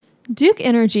Duke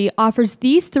Energy offers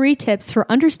these 3 tips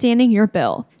for understanding your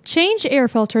bill. Change air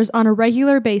filters on a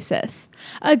regular basis.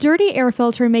 A dirty air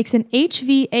filter makes an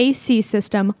HVAC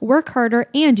system work harder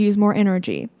and use more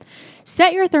energy.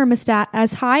 Set your thermostat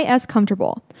as high as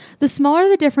comfortable. The smaller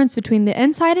the difference between the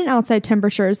inside and outside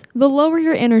temperatures, the lower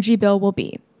your energy bill will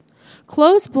be.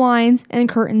 Close blinds and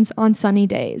curtains on sunny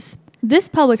days. This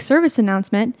public service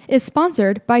announcement is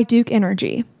sponsored by Duke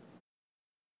Energy.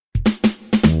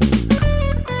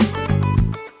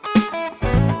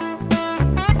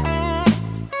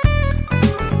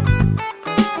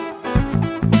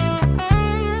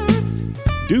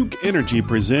 Duke Energy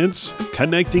presents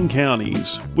Connecting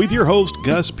Counties with your host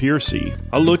Gus Piercy.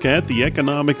 A look at the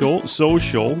economical,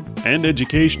 social, and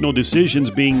educational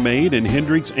decisions being made in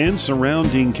Hendricks and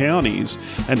surrounding counties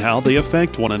and how they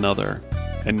affect one another.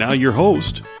 And now your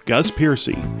host, Gus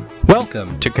Piercy.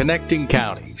 Welcome to Connecting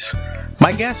Counties.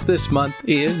 My guest this month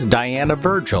is Diana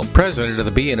Virgil, president of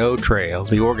the B&O Trail,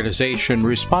 the organization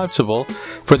responsible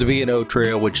for the B&O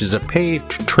Trail, which is a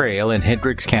paved trail in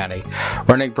Hendricks County,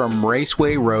 running from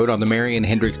Raceway Road on the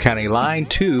Marion-Hendricks County line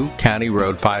to County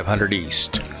Road 500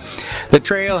 East. The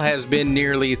trail has been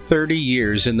nearly 30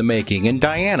 years in the making, and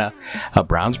Diana, a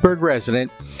Brownsburg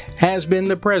resident, has been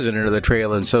the president of the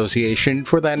Trail Association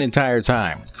for that entire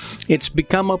time. It's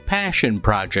become a passion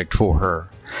project for her.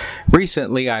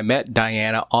 Recently, I met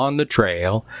Diana on the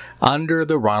trail under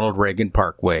the Ronald Reagan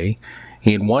Parkway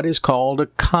in what is called a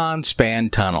Conspan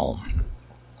Tunnel.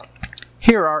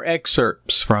 Here are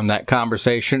excerpts from that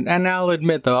conversation, and I'll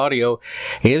admit the audio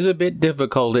is a bit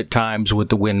difficult at times with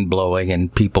the wind blowing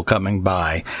and people coming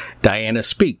by. Diana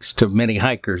speaks to many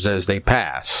hikers as they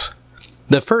pass.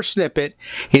 The first snippet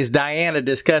is Diana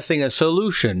discussing a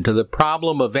solution to the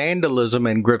problem of vandalism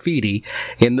and graffiti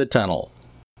in the tunnel.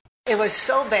 It was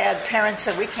so bad, parents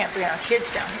said, we can't bring our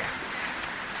kids down here.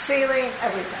 Ceiling,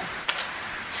 everything.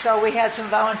 So we had some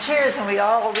volunteers, and we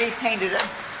all repainted them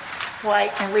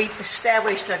white, and we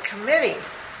established a committee.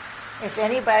 If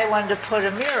anybody wanted to put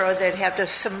a mural, they'd have to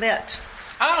submit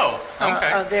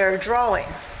their drawing.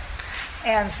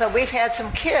 And so we've had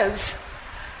some kids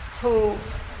who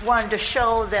wanted to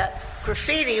show that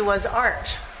graffiti was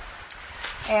art.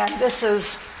 And this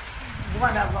is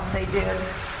one of them they did.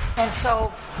 And so,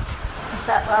 in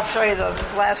fact, I'll show you the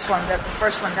last one, the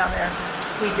first one down there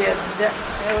we did.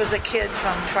 There was a kid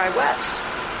from Tri-West.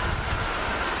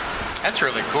 That's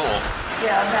really cool.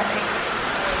 Yeah,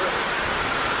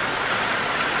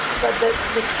 but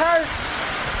because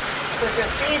the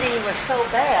graffiti was so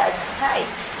bad,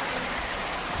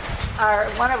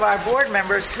 one of our board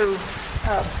members who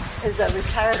is a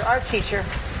retired art teacher,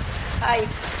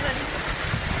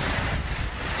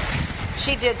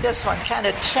 she did this one, kind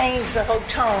of changed the whole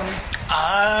tone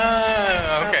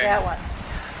of that one.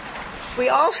 We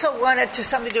also wanted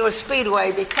something to do with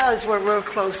Speedway because we're real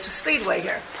close to Speedway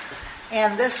here.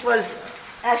 And this was,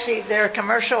 actually, they're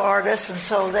commercial artists, and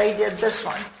so they did this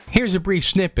one. Here's a brief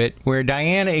snippet where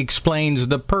Diana explains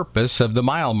the purpose of the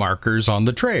mile markers on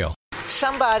the trail.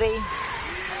 Somebody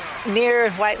near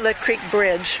White Lick Creek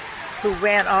Bridge who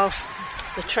ran off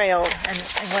the trail and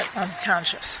went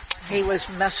unconscious. He was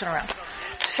messing around.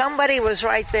 Somebody was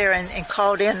right there and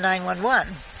called in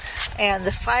 911, and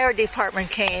the fire department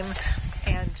came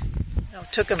and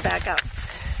took him back out.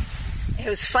 It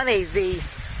was funny,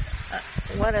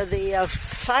 one of the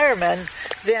firemen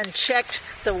then checked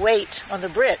the weight on the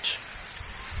bridge,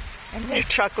 and their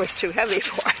truck was too heavy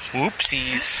for it.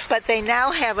 Whoopsies. But they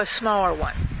now have a smaller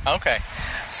one. Okay.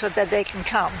 So that they can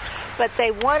come. But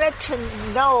they wanted to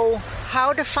know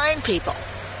how to find people.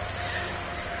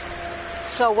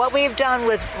 So what we've done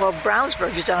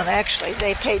Brownsburg's done actually,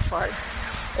 they paid for it,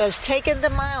 is taken the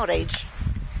mileage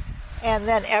and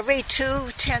then every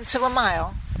 0.2 of a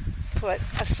mile put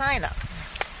a sign up.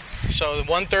 So the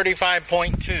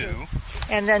 135.2.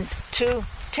 And then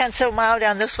 0.2 of a mile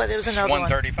down this way, there's another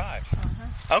 135. one.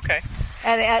 135. Okay.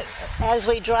 And as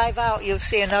we drive out, you'll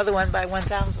see another one by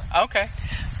 1,000. Okay.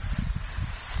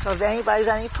 So if anybody's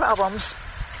got any problems,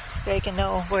 they can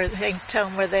tell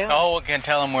them where they are. Oh, we can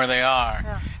tell them where they are.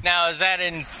 Yeah. Now, is that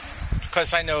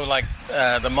because I know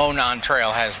the Monon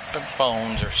Trail has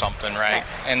phones or something, right?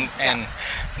 And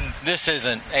this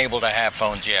isn't able to have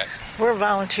phones yet. We're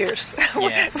volunteers.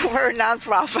 Yeah. We're a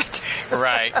nonprofit.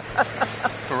 Right.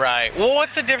 Right. Well,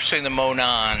 what's the difference between the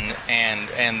Monon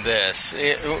and this?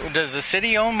 Does the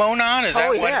city own Monon? Is that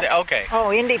what? Yes. Okay.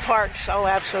 Oh, Indy Parks. Oh,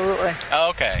 absolutely.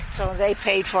 Okay. So they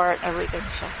paid for it and everything.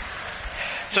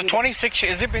 So 26.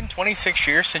 Has it been 26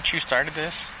 years since you started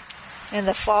this? In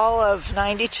the fall of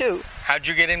 '92. How'd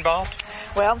you get involved?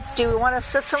 Well, do you want to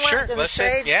sit somewhere? Sure. Let's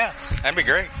sit. Yeah, that'd be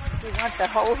great. You want the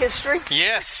whole history?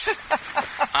 Yes,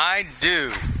 I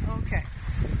do. Okay.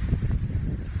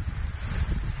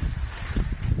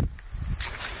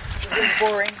 This is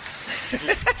boring.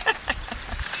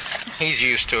 He's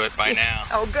used to it by now.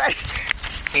 Oh, good.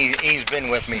 He's been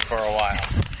with me for a while.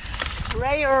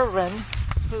 Ray Irvin,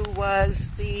 who was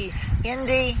the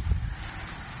Indy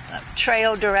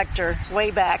trail director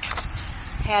way back,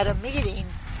 had a meeting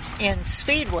in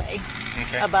Speedway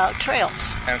about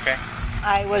trails. Okay.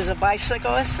 I was a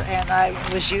bicyclist, and I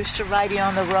was used to riding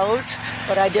on the roads,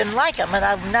 but I didn't like them, and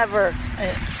I'm never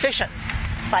an efficient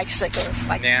bicyclist.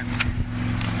 Yeah.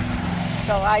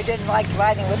 So I didn't like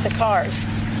riding with the cars.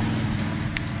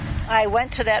 I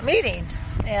went to that meeting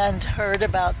and heard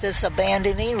about this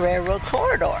abandoning railroad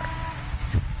corridor.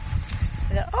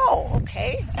 And, oh,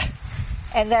 okay.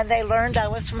 And then they learned I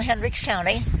was from Hendricks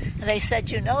County, and they said,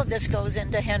 this goes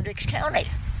into Hendricks County.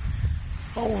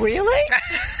 Oh, really?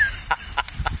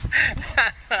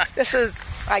 This is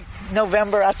like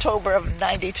October of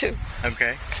 92.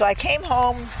 Okay. So I came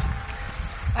home.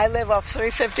 I live off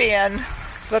 350N,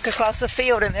 look across the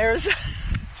field, and there's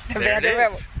abandoned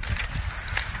railroad.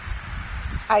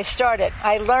 I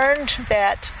learned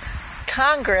that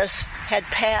Congress had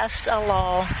passed a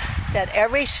law that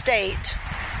every state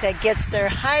that gets their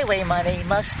highway money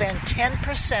must spend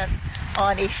 10%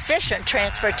 on efficient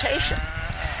transportation.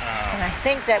 And I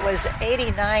think that was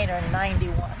 89 or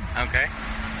 91. Okay.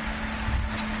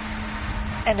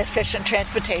 And efficient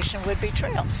transportation would be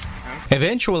trails.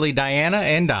 Eventually, Diana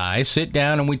and I sit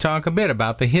down and we talk a bit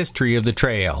about the history of the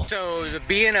trail. So the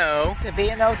B&O. The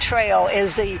B&O Trail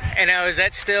is the... And now, is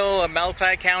that still a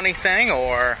multi-county thing,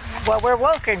 or...? Well, we're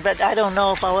working, but I don't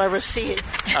know if I'll ever see it.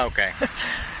 Okay.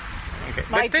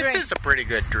 But this is a pretty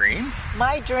good dream.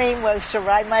 My dream was to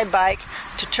ride my bike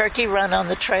to Turkey Run on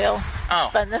the trail,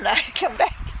 spend the night, come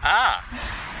back.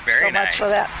 Very nice. So much for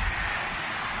that.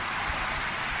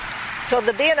 So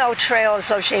the B&O Trail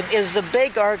Association is the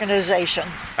big organization.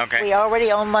 Okay. We already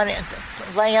own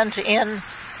land in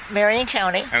Marion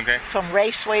County. Okay. From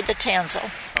Raceway to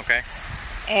Tanzel. Okay.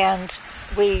 And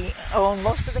we own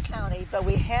most of the county, but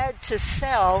we had to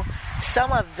sell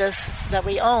some of this that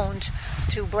we owned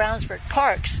to Brownsburg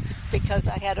Parks because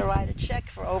I had to write a check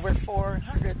for over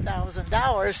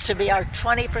 $400,000 to be our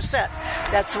 20%.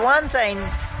 That's one thing.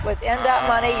 With NDOT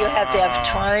money, you have to have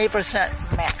 20%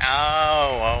 match.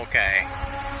 Oh, okay.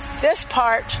 This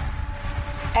part,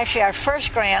 actually our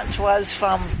first grant was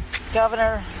from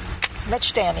Governor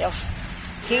Mitch Daniels.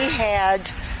 He had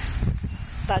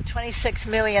about $26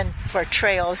 million for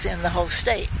trails in the whole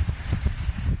state.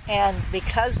 And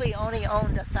because we only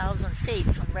owned 1,000 feet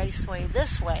from Raceway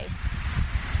this way,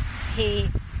 he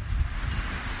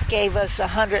gave us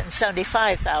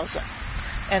 $175,000.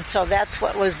 And so that's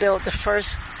what was built the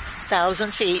first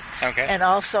 1,000 feet. Okay. And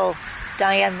also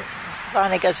Diane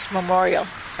Vonnegut's memorial.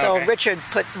 So Richard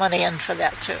put money in for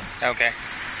that too. Okay.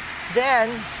 Then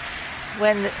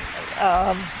when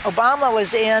Obama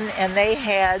was in and they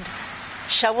had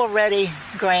shovel-ready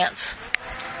grants,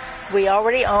 we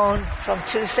already owned from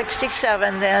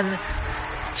 267 then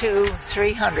to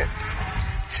 300.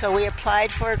 So we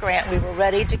applied for a grant. We were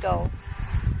ready to go.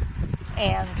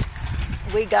 And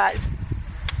we got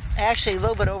actually a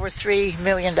little bit over $3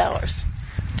 million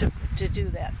to do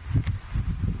that.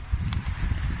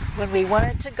 When we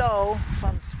wanted to go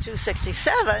from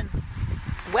 267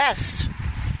 west,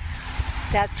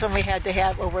 that's when we had to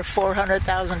have over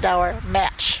 $400,000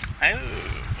 match. Oh.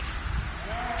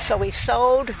 So we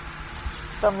sold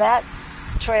from that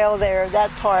trail there,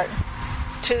 that part,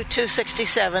 to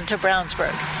 267 to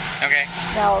Brownsburg. Okay.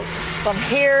 Now, from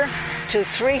here to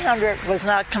 300 was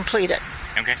not completed.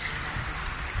 Okay.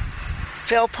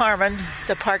 Phil Parman,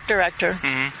 the park director,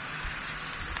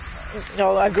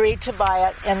 agreed to buy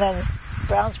it, and then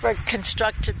Brownsburg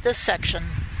constructed this section,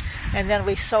 and then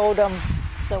we sold them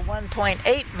the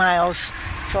 1.8 miles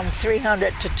from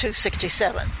 300 to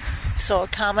 267. So a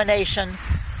combination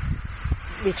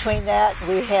between that,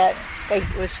 it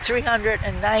was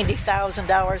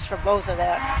 $390,000 for both of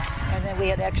that, and then we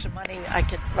had extra money. I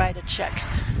could write a check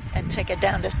and take it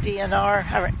down to DNR,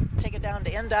 or take it down to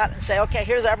NDOT and say, okay,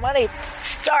 here's our money,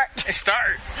 start.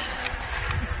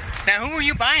 Now, who are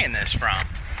you buying this from?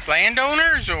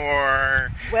 Landowners,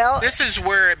 or... Well... This is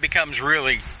where it becomes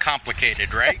really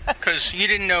complicated, right? Because you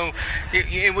didn't know...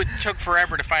 It took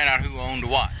forever to find out who owned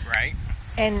what, right?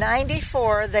 In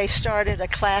 94, they started a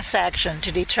class action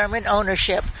to determine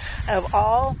ownership of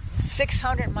all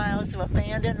 600 miles of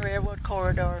abandoned railroad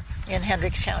corridor in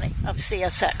Hendricks County of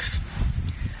CSX.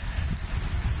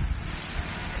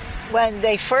 When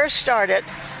they first started,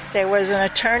 There was an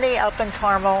attorney up in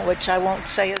Carmel, which I won't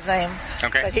say his name,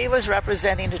 Okay. but he was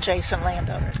representing adjacent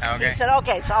landowners. Okay. He said,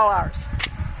 okay, it's all ours.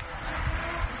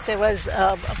 There was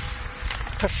a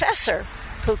professor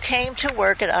who came to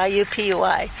work at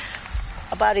IUPUI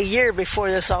about a year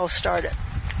before this all started,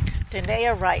 Danae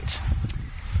Wright.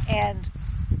 And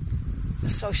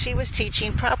so she was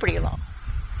teaching property law.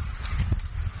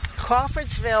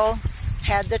 Crawfordsville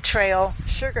had the trail,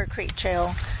 Sugar Creek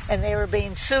Trail, and they were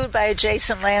being sued by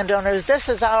adjacent landowners. This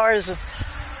is ours.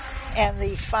 And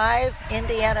the 5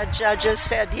 Indiana judges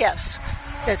said, yes,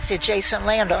 that's the adjacent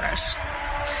landowners.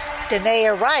 Danae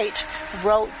Wright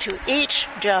wrote to each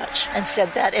judge and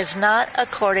said that is not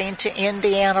according to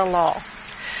Indiana law.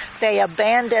 They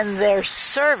abandoned their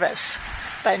service,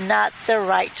 but not their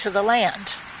right to the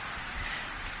land.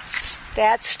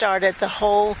 That started the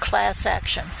whole class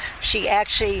action. She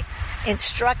actually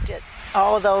instructed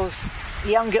all those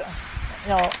young,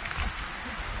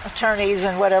 attorneys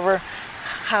and whatever,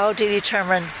 how to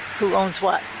determine who owns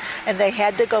what. And they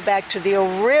had to go back to the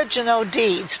original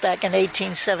deeds back in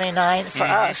 1879 for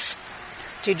us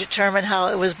to determine how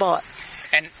it was bought.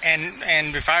 And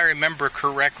if I remember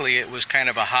correctly, it was kind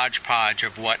of a hodgepodge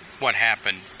of what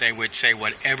happened. They would say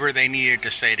whatever they needed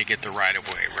to say to get the right of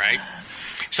way, right?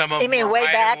 Some of You mean them were way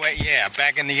back? right-of-way- yeah,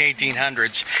 back in the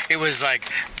 1800s. It was like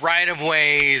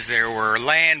right-of-ways, there were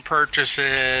land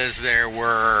purchases, it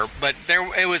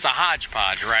was a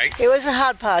hodgepodge, right? It was a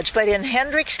hodgepodge, but in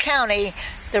Hendricks County,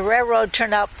 the railroad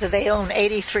turned out that they own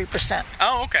 83%.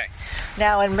 Oh, okay.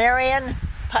 Now in Marion,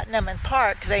 Putnam, and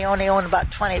Park, they only own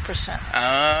about 20%.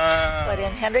 But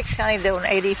in Hendricks County, they own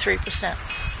 83%.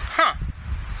 Huh.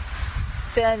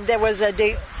 Then there was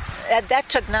that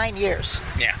took 9 years.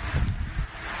 Yeah.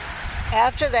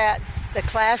 After that, the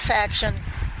class action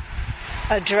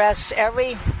addressed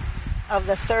every of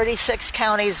the 36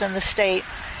 counties in the state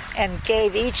and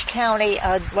gave each county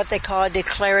what they call a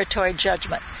declaratory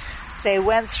judgment. They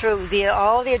went through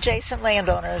all the adjacent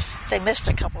landowners. They missed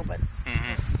a couple, but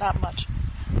not much.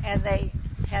 And they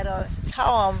had to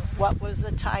tell them what was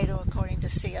the title according to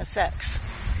CSX.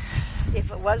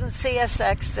 If it wasn't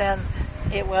CSX, then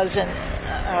it was in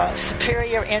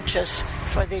superior interest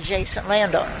for the adjacent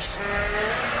landowners.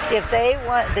 If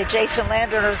the adjacent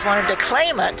landowners wanted to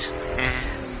claim it,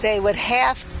 they would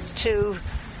have to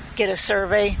get a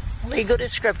survey, legal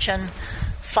description,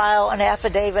 file an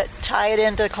affidavit, tie it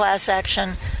into class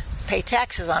action, pay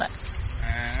taxes on it.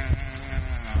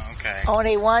 Okay.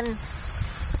 Only one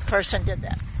person did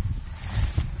that.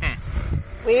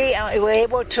 We were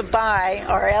able to buy,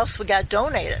 or else we got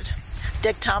donated.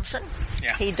 Dick Thompson,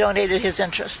 he donated his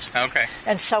interest. Okay.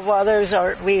 And several others,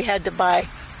 we had to buy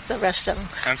the rest of them.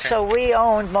 Okay. So we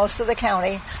owned most of the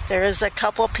county. There is a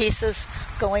couple pieces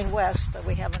going west, but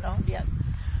we haven't owned yet.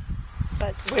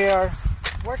 But we are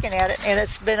working at it, and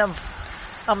it's been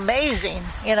amazing.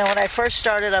 When I first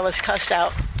started, I was cussed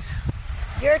out.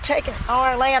 You're taking all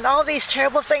our land, all these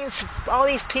terrible things, all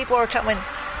these people are coming.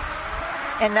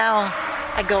 And now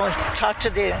I go and talk to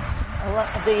the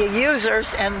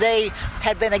users, and they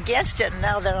had been against it, and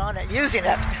now they're on it, using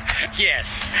it.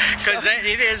 Yes, because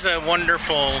it is a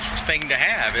wonderful thing to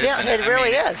have, isn't it? It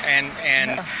really is.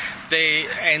 And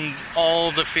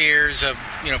all the fears of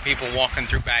people walking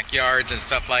through backyards and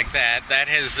stuff like that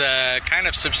has kind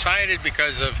of subsided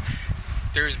because of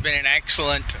there's been an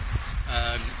excellent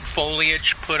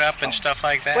foliage put up and stuff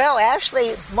like that. Well,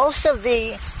 actually, most of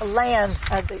the land,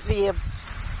 the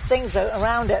things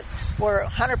around it were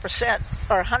 100%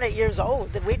 or 100 years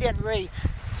old that we didn't really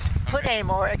put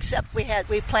anymore, except we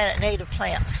planted native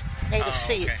plants, native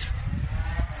seeds.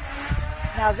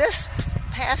 Okay. Now this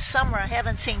past summer I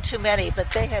haven't seen too many,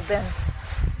 but they have been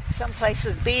some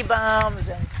places bee balms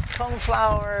and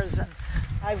coneflowers, and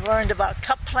I've learned about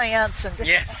cup plants and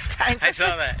different kinds of I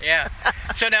saw things. that. Yeah.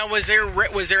 So now was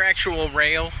there actual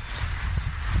rail,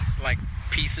 like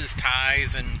pieces,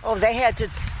 ties, and? Oh, they had to.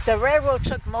 The railroad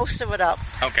took most of it up.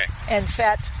 Okay. In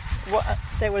fact,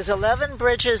 there was 11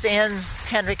 bridges in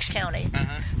Hendricks County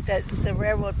that the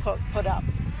railroad put up.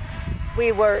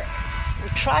 We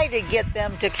tried to get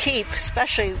them to keep,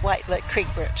 especially White Lick Creek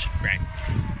Bridge. Right.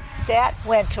 That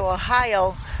went to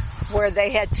Ohio, where they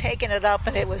had taken it up,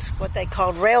 and it was what they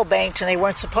called rail banked, and they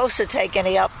weren't supposed to take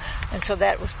any up, and so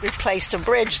that replaced a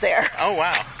bridge there. Oh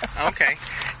wow. Okay.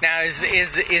 Now is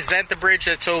that the bridge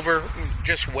that's over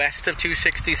just west of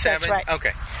 267? That's right.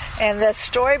 Okay. And the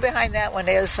story behind that one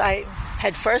is I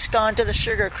had first gone to the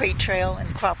Sugar Creek Trail in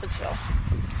Crawfordsville,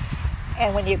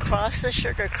 and when you cross the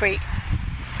Sugar Creek,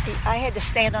 I had to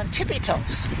stand on tippy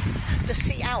toes to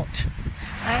see out.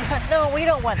 I thought, no, we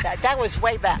don't want that. That was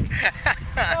way back.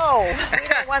 No, we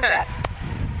don't want that.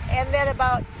 And then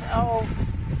about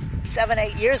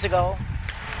 7-8 years ago,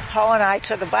 Paul and I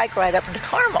took a bike ride up into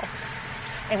Carmel,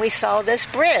 and we saw this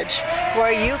bridge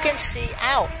where you can see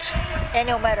out, and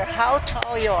no matter how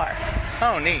tall you are.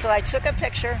 Oh, neat. So I took a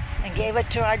picture and gave it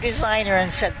to our designer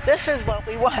and said, "This is what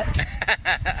we want."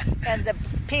 And the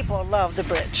people love the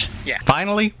bridge. Yeah.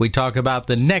 Finally, we talk about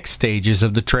the next stages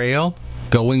of the trail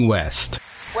going west.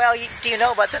 Well, do you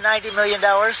know about the $90 million?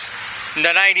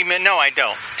 The 90 million? No, I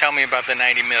don't. Tell me about the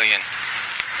 90 million.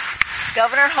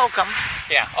 Governor Holcomb.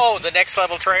 Yeah. Oh, the Next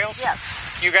Level Trails? Yes.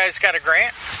 You guys got a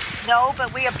grant? No,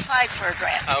 but we applied for a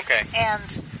grant. Okay.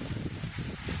 And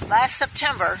last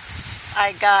September,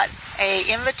 I got an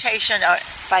invitation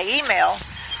by email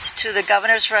to the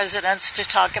governor's residence to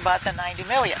talk about the $90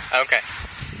 million. Okay.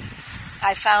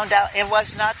 I found out it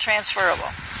was not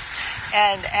transferable.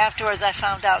 And afterwards I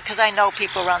found out, because I know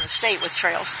people around the state with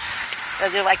trails,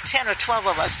 that there were like 10 or 12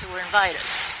 of us who were invited.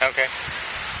 Okay.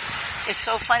 It's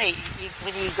so funny.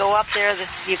 When you go up there,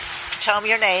 you tell them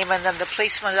your name, and then the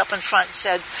policeman up in front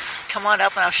said, "Come on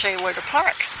up and I'll show you where to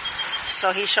park."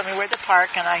 So he showed me where to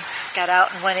park, and I got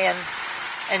out and went in,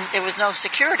 and there was no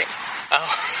security. Oh.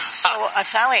 So I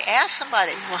finally asked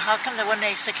somebody, "Well, how come there wasn't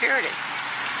any security?"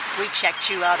 "We checked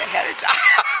you out ahead of time."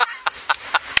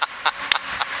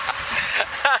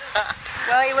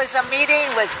 Well, it was a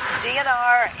meeting with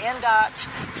DNR, NDOT,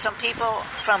 some people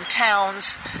from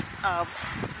towns,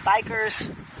 bikers,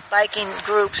 biking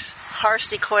groups,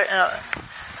 horse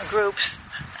groups,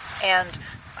 and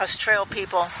us trail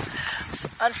people.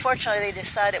 Unfortunately, they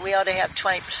decided we ought to have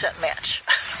 20% match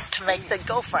to make the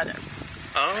go farther.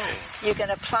 Oh. You can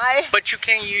apply. But you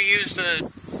use the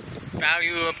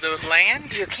value of the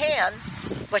land? You can,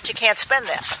 but you can't spend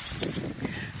that.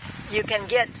 You can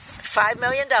get $5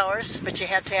 million, but you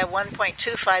have to have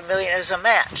 $1.25 million as a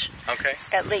match. Okay.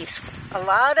 At least. A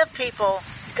lot of people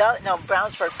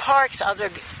Brownsburg Parks,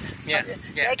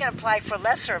 they can apply for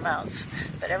lesser amounts,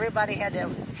 but everybody had to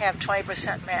have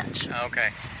 20% match.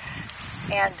 Okay.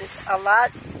 And a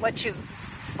lot, what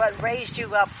raised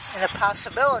you up in the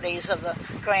possibilities of the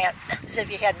grant is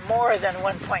if you had more than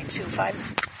 1.25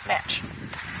 match.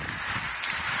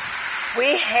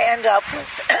 We end up with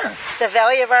the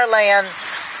value of our land,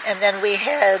 and then we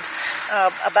had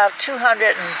about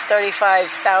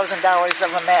 $235,000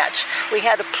 of a match. We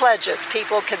had pledges.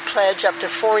 People could pledge up to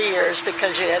 4 years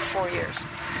because you had 4 years.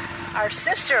 Our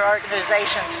sister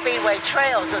organization, Speedway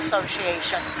Trails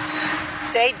Association,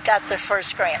 they got their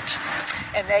first grant,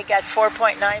 and they got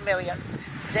 $4.9 million.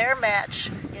 Their match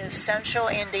is Central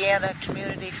Indiana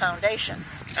Community Foundation,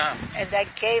 and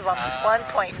that gave them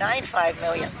 $1.95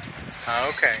 million.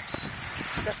 Okay.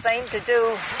 The thing to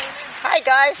do. Hi,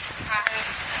 guys. Hi.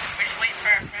 We're just waiting for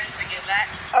our friends to get back.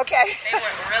 Okay. They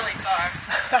went really far.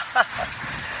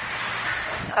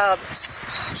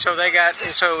 So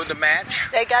the match?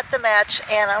 They got the match,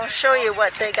 and I'll show you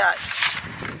what they got.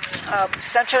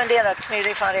 Central Indiana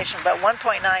Community Foundation, about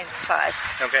 $1.95.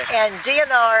 Okay. And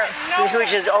DNR,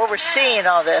 which is overseeing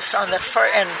all this, and there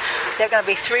are going to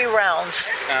be 3 rounds,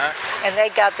 and they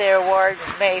got their award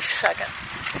May 2nd.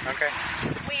 Okay.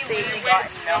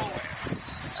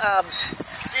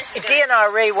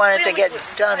 DNR really wanted to get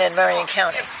done in Marion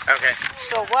County. Okay.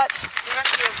 So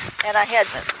and I had,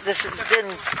 this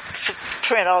didn't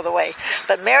print all the way,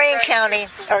 but Marion County,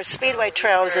 or Speedway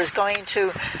Trails, is going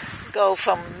to go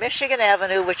from Michigan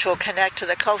Avenue, which will connect to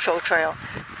the Cultural Trail,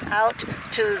 out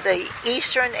to the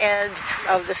eastern end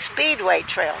of the Speedway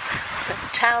Trail. The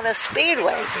town of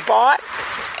Speedway bought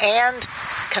and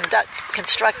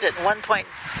constructed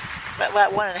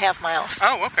 1.5 miles.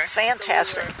 Oh, okay.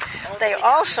 Fantastic. They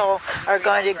also are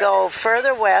going to go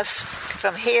further west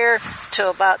from here to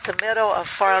about the middle of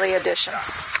Farley Addition.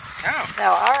 Oh.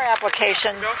 Now, our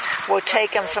application will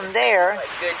take them from there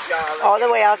all the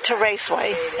way out to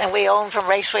Raceway, and we own from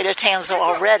Raceway to Tanzil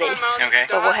already. Okay.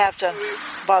 But we'll have to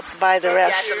buy the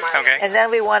rest. Okay. And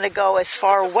then we want to go as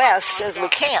far west as we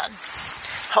can,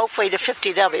 hopefully to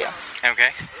 50W.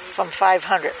 Okay. From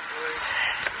 500.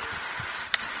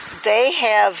 They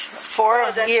have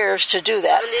 4 years to do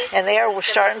that, and they are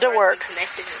starting to work.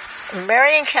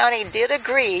 Marion County did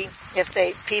agree if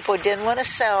people didn't want to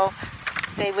sell,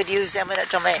 they would use eminent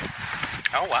domain.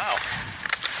 Oh, wow.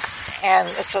 And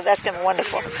so that's been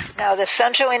wonderful. Now, the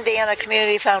Central Indiana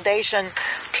Community Foundation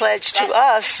pledged to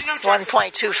us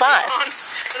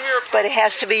 $1.25, but it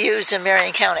has to be used in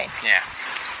Marion County. Yeah.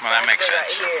 Well, that makes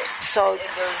sense. So,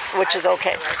 which is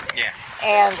okay. Yeah.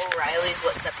 And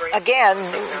again,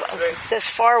 this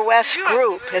Far West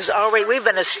group we've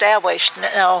been established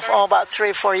now for about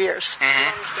 3 or 4 years.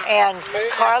 Mm-hmm. And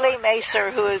Carly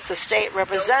Macer, who is the state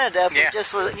representative, yeah.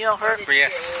 you know her?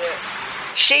 Yes.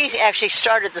 she actually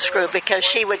started this group because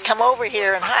she would come over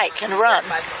here and hike and run.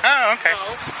 Oh, okay.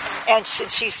 And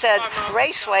she said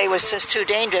Raceway was just too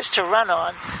dangerous to run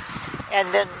on.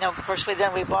 And then, of course, we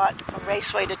bought a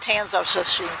Raceway to Tanzo so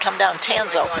she can come down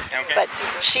Tanzo. Okay. But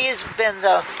she's been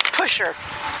the pusher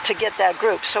to get that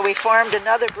group. So we formed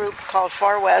another group called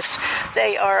Far West.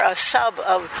 They are a sub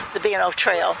of the B&O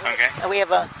Trail. Okay. And we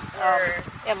have a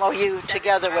MOU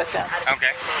together with them.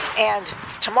 Okay. And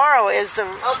tomorrow is the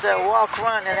walk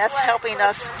run, and that's helping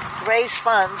us raise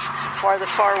funds for the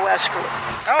Far West group.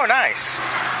 Oh, nice.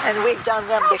 And we've done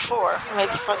them before,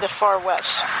 for the Far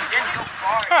West.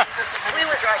 Huh.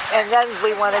 And then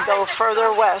we want to go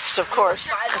further west, of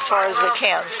course, as far as we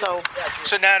can. So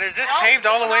now, is this paved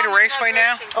all the way to Raceway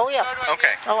now? oh yeah.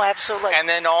 Okay. Oh, absolutely. And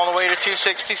then all the way to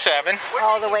 267.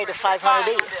 all the way to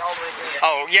 500E.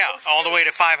 Oh, yeah, all the way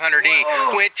to 500E,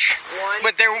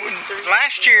 but there,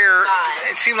 last year,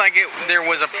 it seemed like there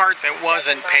was a part that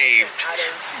wasn't paved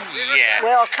yet.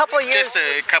 Well, a couple years. Just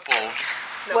a couple.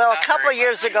 Well, a couple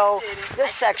years ago,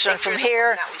 this section from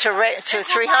here to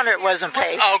 300 wasn't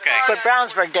paved. Oh, okay. But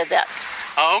Brownsburg did that.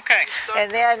 Oh, okay.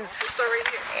 And then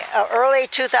early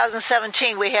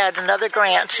 2017, we had another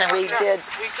grant, and we did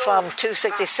from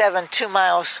 267 2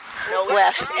 miles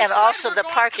west, and also the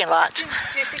parking lot.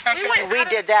 We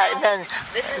did that, and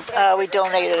then we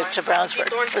donated it to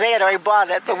Brownsburg. They had already bought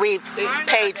it, but we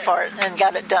paid for it and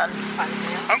got it done.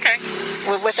 Okay.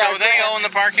 With So our they grant. own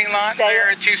the parking lot there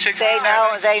at 267?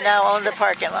 They now own the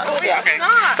parking lot. Yeah. Okay.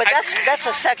 But that's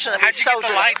a section that we How'd you sold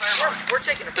get the lights?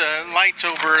 The lights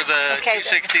over the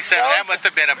 267. That must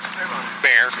have been a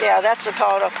bear. Yeah, that's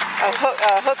called a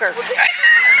hooker.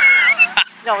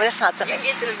 No, that's not the name.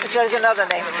 There's another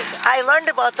name. I learned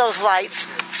about those lights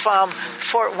from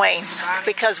Fort Wayne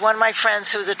because one of my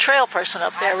friends who's a trail person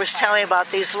up there was telling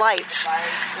about these lights.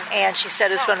 And she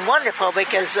said it's been wonderful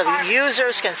because the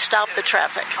users can stop the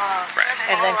traffic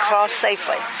and then cross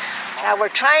safely. Now, we're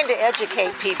trying to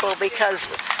educate people because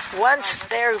once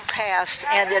they're passed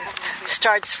and it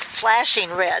starts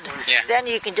flashing red, then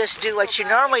you can just do what you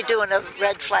normally do in a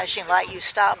red flashing light. You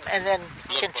stop and then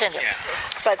continue.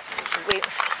 But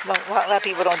a lot of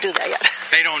people don't do that yet.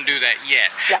 They don't do that yet.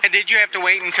 Yeah. And did you have to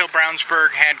wait until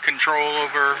Brownsburg had control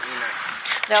over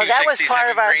No, that was part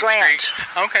of our Green grant.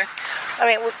 Street? Okay. I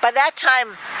mean, by that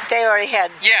time, they already had...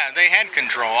 Yeah, they had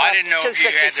control. I didn't know if you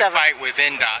had to 267. fight with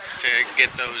NDOT to get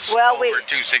those Well, over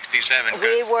 267.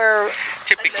 We were...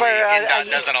 Typically, for, NDOT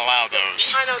doesn't allow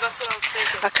those. I know, that's what I was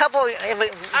thinking. A couple...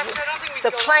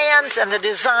 The plans and the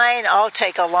design all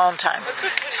take a long time.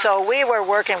 So we were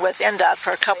working with NDOT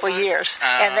for a couple years,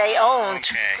 and they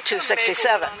owned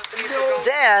 267.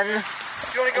 Then...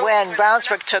 when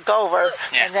Brownsburg took over,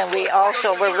 and then we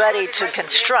also were ready to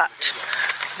construct,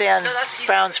 then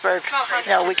Brownsburg,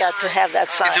 we got to have that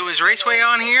sign. So is Raceway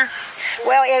on here?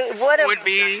 Well, it Would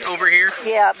be over here?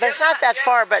 Yeah, but it's not that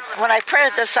far. But when I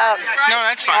printed this out, No,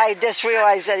 that's fine. I just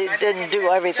realized that it didn't do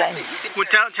everything. Well,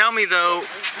 tell me though.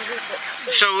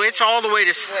 So it's all the way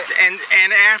to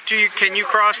and after can you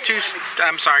cross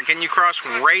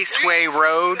Raceway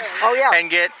Road? Oh yeah.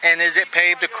 And is it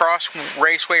paved across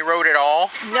Raceway Road at all?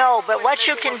 No, but what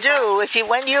you can do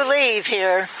when you leave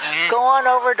here, go on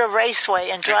over to Raceway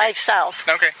and drive south.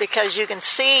 Okay. Because you can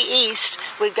see east.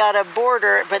 We've got a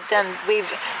border, but then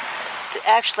we've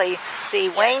actually the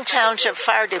Wayne Township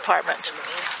Fire Department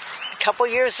a couple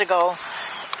years ago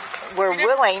were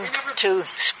willing to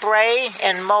spray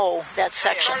and mow that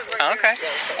section. Okay.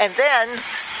 And then,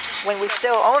 when we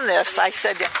still own this, I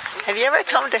said, have you ever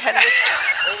come to Hendricks?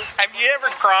 Have you ever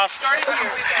crossed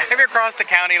the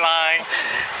county line?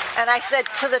 And I said,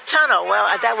 to the tunnel. Well,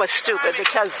 that was stupid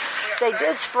because they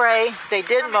did spray, they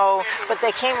did mow, but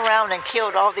they came around and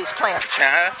killed all these plants.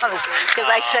 Because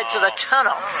I said to the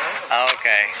tunnel.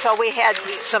 Okay. So we had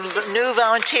some new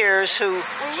volunteers who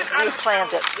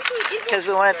replanted because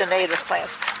we wanted the native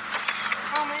plants.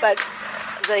 But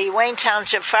the Wayne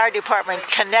Township Fire Department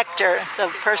connector,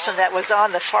 the person that was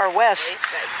on the Far West,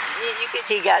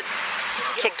 he got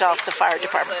kicked off the fire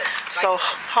department. So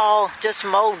Hall just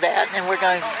mowed that, and we're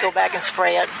going to go back and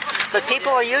spray it. But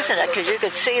people are using it because you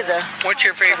could see the... What's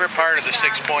your favorite part of the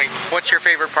 6.2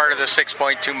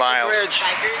 miles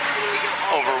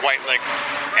over White Lake?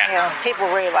 People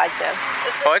really like that.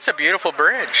 Oh, it's a beautiful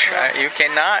bridge. You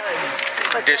cannot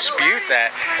dispute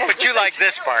that. But you like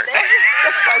this part.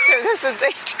 This part too. This is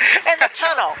neat. And the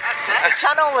tunnel. The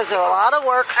tunnel was a lot of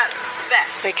work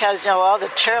because all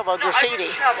the terrible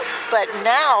graffiti. But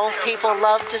now people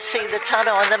love to see the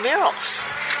tunnel and the murals.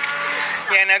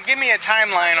 Yeah, now give me a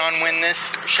timeline on when this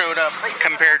showed up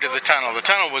compared to the tunnel. The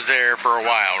tunnel was there for a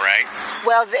while, right?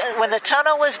 Well, when the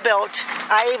tunnel was built,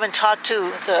 I even talked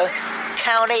to the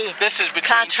county This is between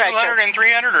contractor. 200 and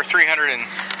 300 or 300 and...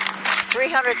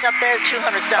 300's up there,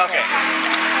 200's down Okay. there.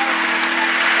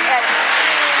 And,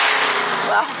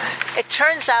 well, it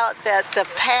turns out that the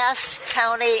past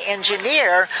county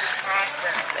engineer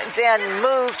then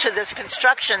moved to this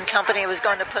construction company who was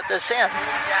going to put this in.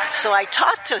 So I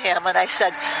talked to him and I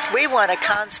said, we want a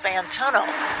con-span tunnel.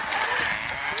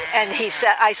 And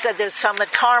I said, there's some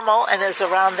at Carmel and there's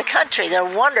around the country. They're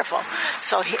wonderful.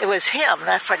 So it was him, and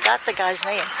I forgot the guy's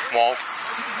name. Walt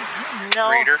No.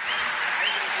 Reeder?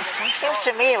 It seems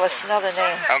to me it was another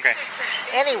name. Okay.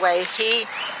 Anyway, he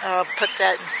put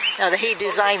that. He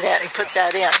designed that and put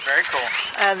that in. Very cool.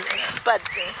 But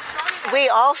we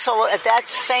also, at that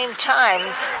same time,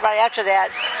 right after that,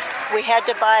 we had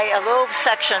to buy a little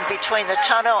section between the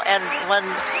tunnel and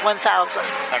 1000.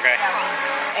 Okay.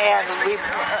 And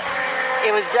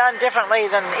it was done differently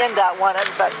than NDOT wanted,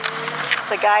 but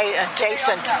the guy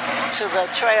adjacent to the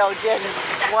trail didn't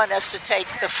want us to take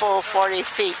the full 40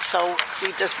 feet, so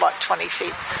we just bought 20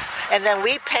 feet. And then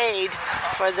we paid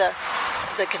for the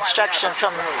construction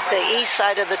from the east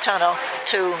side of the tunnel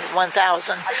to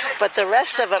 1000, but the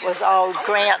rest of it was all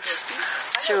grants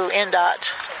through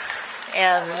NDOT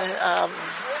and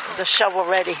the shovel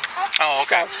ready. Oh,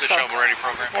 okay. Stuff. The So, Shovel Ready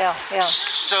program. Yeah.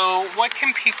 So what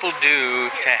can people do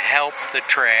to help the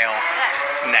trail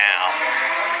now?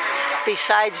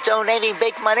 Besides donating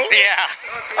big money, Yeah.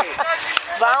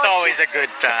 That's always a good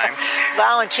time.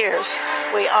 volunteers.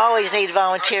 We always need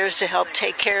volunteers to help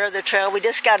take care of the trail. We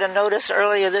just got a notice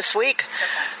earlier this week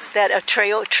that a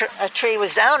tree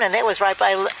was down, and it was right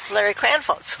by Larry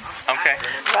Cranfield's. Okay.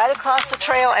 Right across the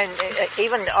trail, and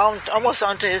even almost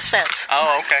onto his fence.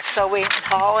 Oh, okay. So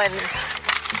Paul and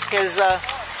his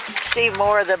Steve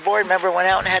Moore, the board member, went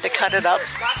out and had to cut it up.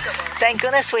 Thank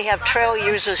goodness we have trail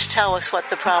users tell us what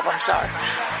the problems are.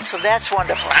 So that's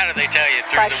wonderful. How do they tell you?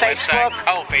 Through By the Facebook, website?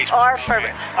 Oh, Facebook. or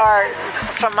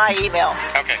from my email.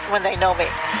 Okay. When they know me.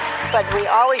 But we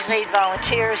always need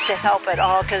volunteers to help at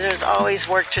all, because there's always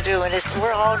work to do, and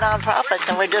we're all nonprofit,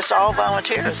 and we're just all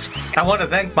volunteers. I want to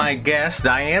thank my guest,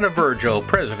 Diana Virgil,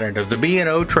 president of the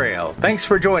B&O Trail. Thanks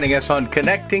for joining us on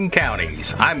Connecting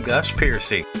Counties. I'm Gus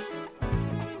Piercy.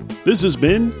 This has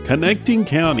been Connecting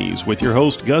Counties with your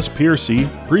host Gus Piercy,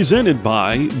 presented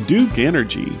by Duke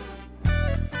Energy.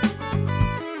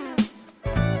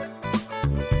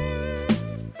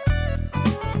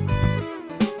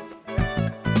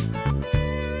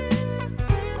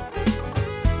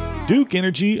 Duke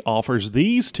Energy offers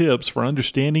these tips for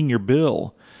understanding your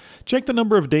bill. Check the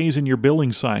number of days in your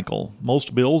billing cycle.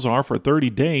 Most bills are for 30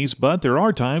 days, but there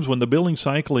are times when the billing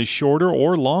cycle is shorter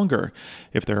or longer.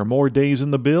 If there are more days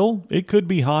in the bill, it could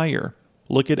be higher.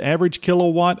 Look at average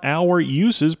kilowatt-hour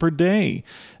uses per day.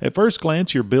 At first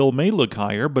glance, your bill may look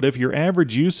higher, but if your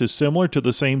average use is similar to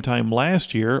the same time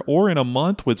last year or in a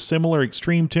month with similar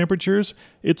extreme temperatures,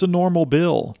 it's a normal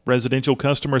bill. Residential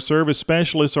customer service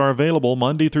specialists are available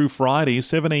Monday through Friday,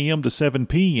 7 a.m. to 7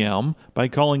 p.m. by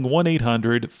calling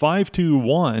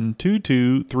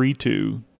 1-800-521-2232.